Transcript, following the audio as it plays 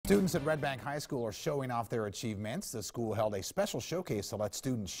Students at Red Bank High School are showing off their achievements. The school held a special showcase to let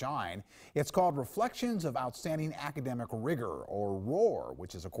students shine. It's called Reflections of Outstanding Academic Rigor, or ROAR,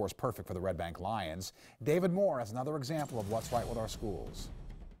 which is of course perfect for the Red Bank Lions. David Moore has another example of what's right with our schools.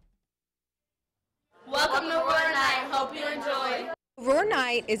 Welcome to ROAR Night. Hope you enjoy. ROAR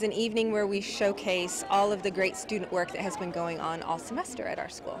Night is an evening where we showcase all of the great student work that has been going on all semester at our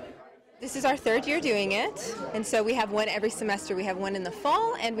school. This is our third year doing it, and so we have one every semester. We have one in the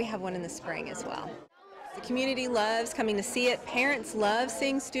fall and we have one in the spring as well. The community loves coming to see it. Parents love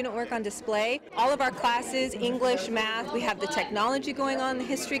seeing student work on display. All of our classes, English, math, we have the technology going on, the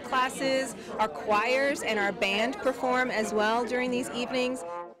history classes, our choirs and our band perform as well during these evenings.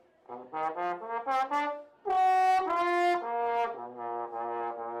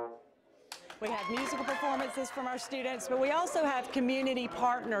 We have musical performances from our students, but we also have community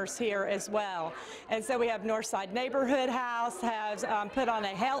partners here as well. And so we have Northside Neighborhood House has put on a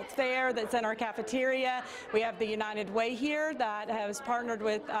health fair that's in our cafeteria. We have the United Way here that has partnered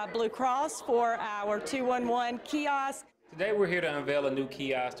with Blue Cross for our 211 kiosk. Today we're here to unveil a new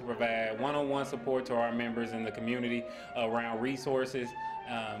kiosk to provide one-on-one support to our members in the community around resources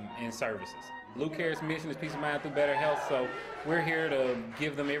and services. Blue Care's mission is peace of mind through better health, so we're here to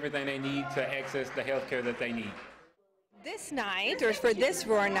give them everything they need to access the health care that they need. This night, or for this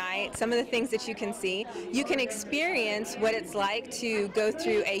ROAR Night, some of the things that you can see, you can experience what it's like to go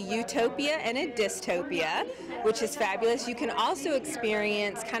through a utopia and a dystopia, which is fabulous. You can also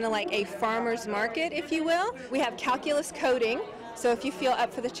experience kind of like a farmer's market, if you will. We have calculus coding. So if you feel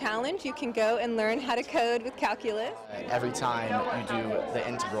up for the challenge, you can go and learn how to code with calculus. Every time you do the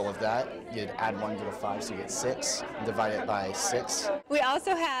integral of that, you'd add 1 to the 5, so you get 6, divide it by 6. We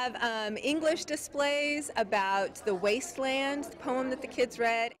also have English displays about the wasteland, the poem that the kids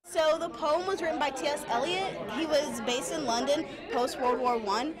read. So the poem was written by T.S. Eliot. He was based in London post-World War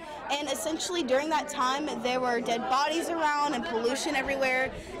I. And essentially during that time, there were dead bodies around and pollution everywhere.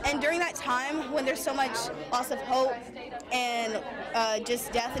 And during that time, when there's so much loss of hope and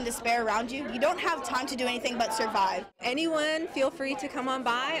just death and despair around you, you don't have time to do anything but survive. Anyone feel free to come on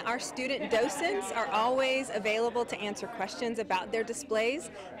by. Our student docents are always available to answer questions about their displays.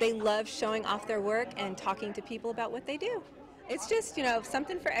 They love showing off their work and talking to people about what they do. It's just,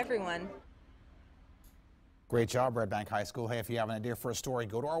 something for everyone. Great job, Red Bank High School. Hey, if you have an idea for a story,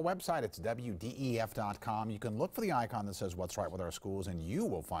 go to our website. It's WDEF.com. You can look for the icon that says What's Right with Our Schools, and you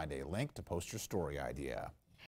will find a link to post your story idea.